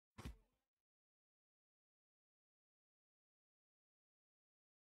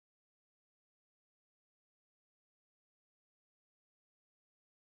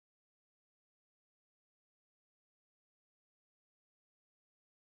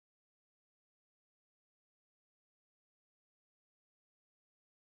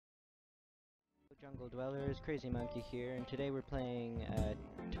Jungle Dwellers, Crazy Monkey here, and today we're playing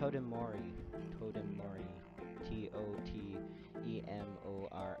Totemori. Totemori.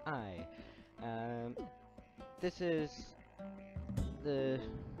 This is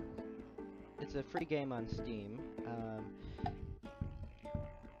it's a free game on Steam.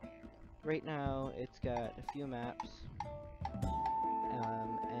 Right now it's got a few maps,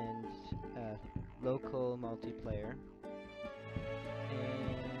 and local multiplayer.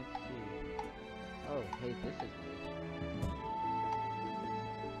 And let's see. Oh, hey, this is neat.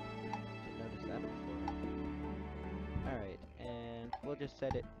 Didn't notice that before. Alright, and we'll just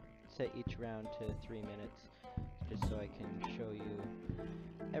set each round to 3 minutes, just so I can show you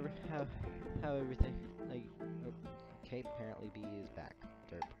how everything, like, oh, okay, apparently B is back.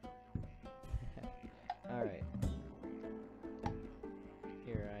 Derp. Alright.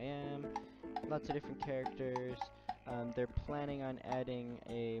 Here I am. Lots of different characters. They're planning on adding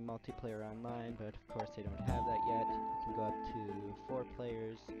a multiplayer online, but of course they don't have that yet. You can go up to 4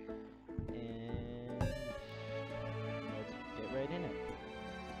 players, and let's get right in it.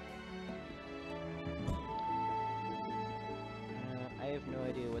 I have no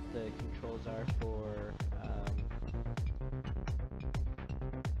idea what the controls are for,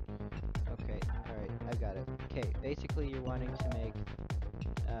 okay, alright, I've got it. Okay, basically you're wanting to make,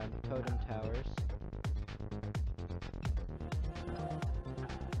 totem towers.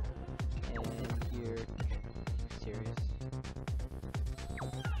 And you're serious? Come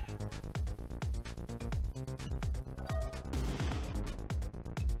on.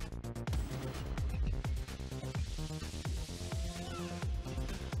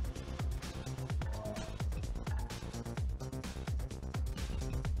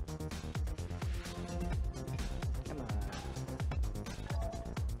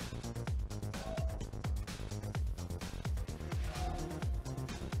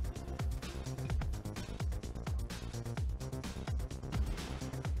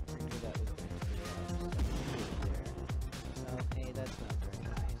 That's not very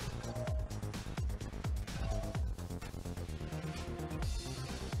nice.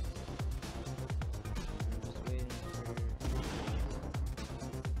 I'm just waiting for...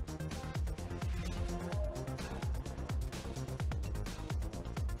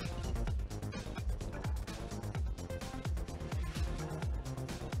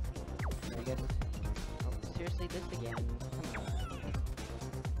 I guess... Oh, seriously, this again? Come on.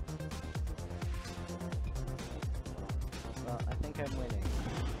 Well, I think I'm winning.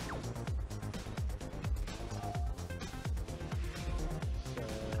 So,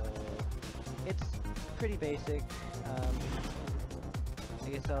 it's pretty basic. I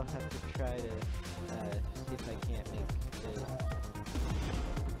guess I'll have to try to see if I can't make the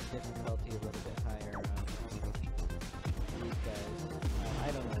difficulty a little bit higher on these guys. I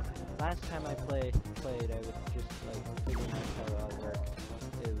don't know. Last time I played, I was just like figuring out how it all worked.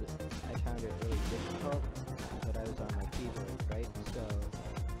 I found it really difficult. But I was on my keyboard, right? So,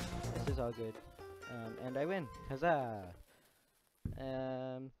 this is all good. And I win! Huzzah!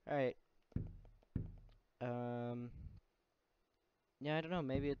 Alright. Yeah, I don't know,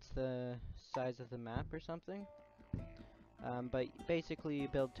 maybe it's the size of the map or something? But basically you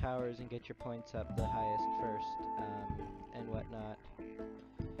build towers and get your points up the highest first, and whatnot.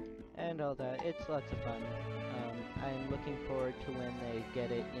 And all that. It's lots of fun. I'm looking forward to when they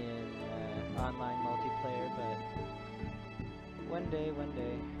get it in online multiplayer, but one day.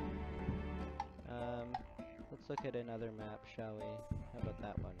 Let's look at another map, shall we? How about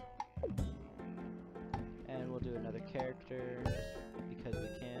that one? And we'll do another character, just because we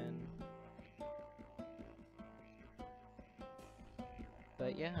can.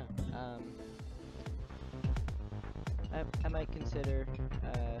 But yeah, I might consider,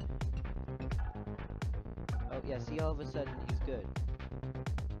 oh yeah, see, all of a sudden he's good.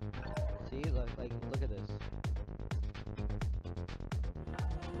 See, look at this.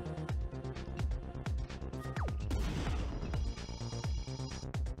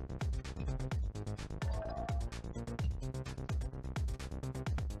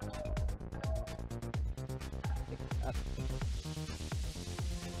 Pick up.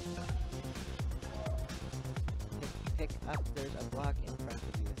 Pick up, there's a block in front of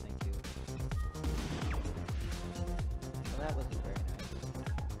you, thank you. Well, that wasn't very nice.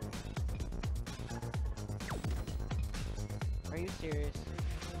 Are you serious?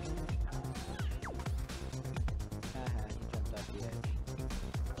 Haha, he jumped off the edge.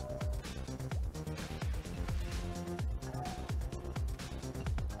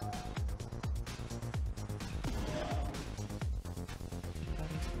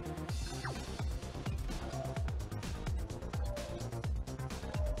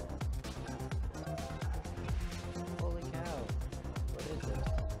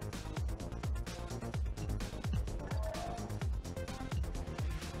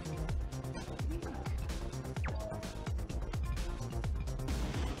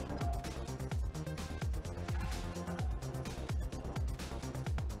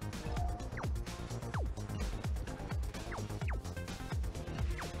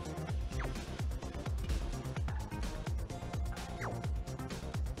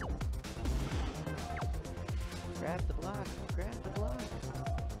 Grab the block. Grab the block.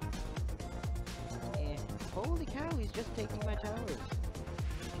 Eh. Holy cow, he's just taking my towers.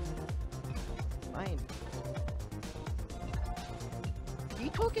 Mine. He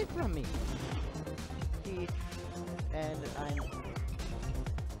took it from me. And I'm...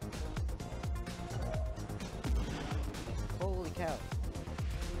 Holy cow.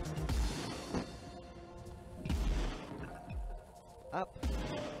 Up.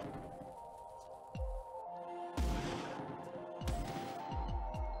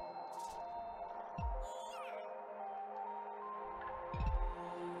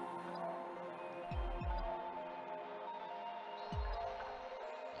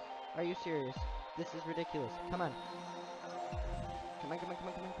 Are you serious? This is ridiculous. Come on. Come on, come on, come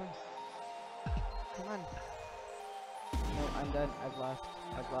on, come on, come on. Come on. No, I'm done. I've lost.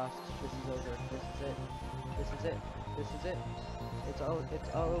 I've lost. This is over. This is it. This is it. This is it. It's all over.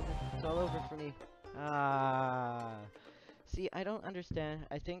 It's all over for me. Ah. See, I don't understand.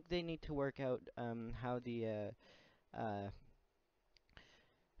 I think they need to work out uh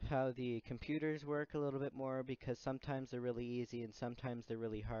how the computers work a little bit more, because sometimes they're really easy and sometimes they're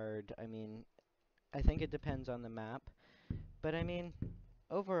really hard. I mean, I think it depends on the map, but I mean,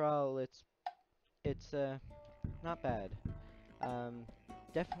 overall it's not bad. Um,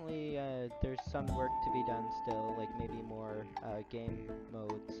 Definitely there's some work to be done still, like maybe more game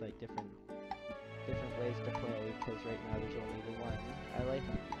modes, like different ways to play, because right now there's only the one.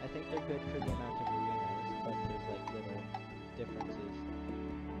 I think they're good for the amount of arenas, but there's like little differences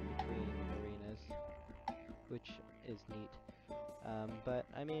between arenas, which is neat. But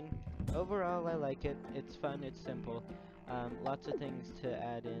I mean, overall I like it. It's fun, it's simple. Lots of things to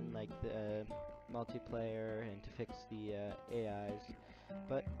add in, like the multiplayer and to fix the AIs.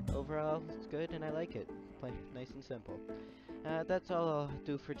 But overall, it's good and I like it. Play nice and simple. That's all I'll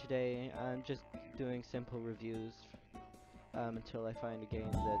do for today. I'm just doing simple reviews until I find a game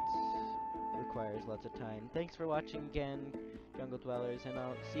that requires lots of time. Thanks for watching again, Jungle Dwellers, and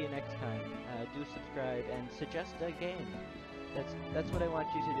I'll see you next time. Do subscribe and suggest a game. That's what I want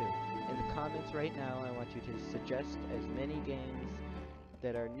you to do. In the comments right now, I want you to suggest as many games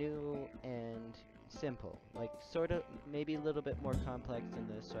that are new and simple. Like, sort of, maybe a little bit more complex than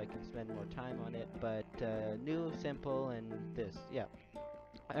this so I can spend more time on it, but new, simple, and this. Yeah.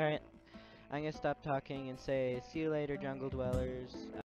 Alright, I'm gonna stop talking and say, see you later, Jungle Dwellers.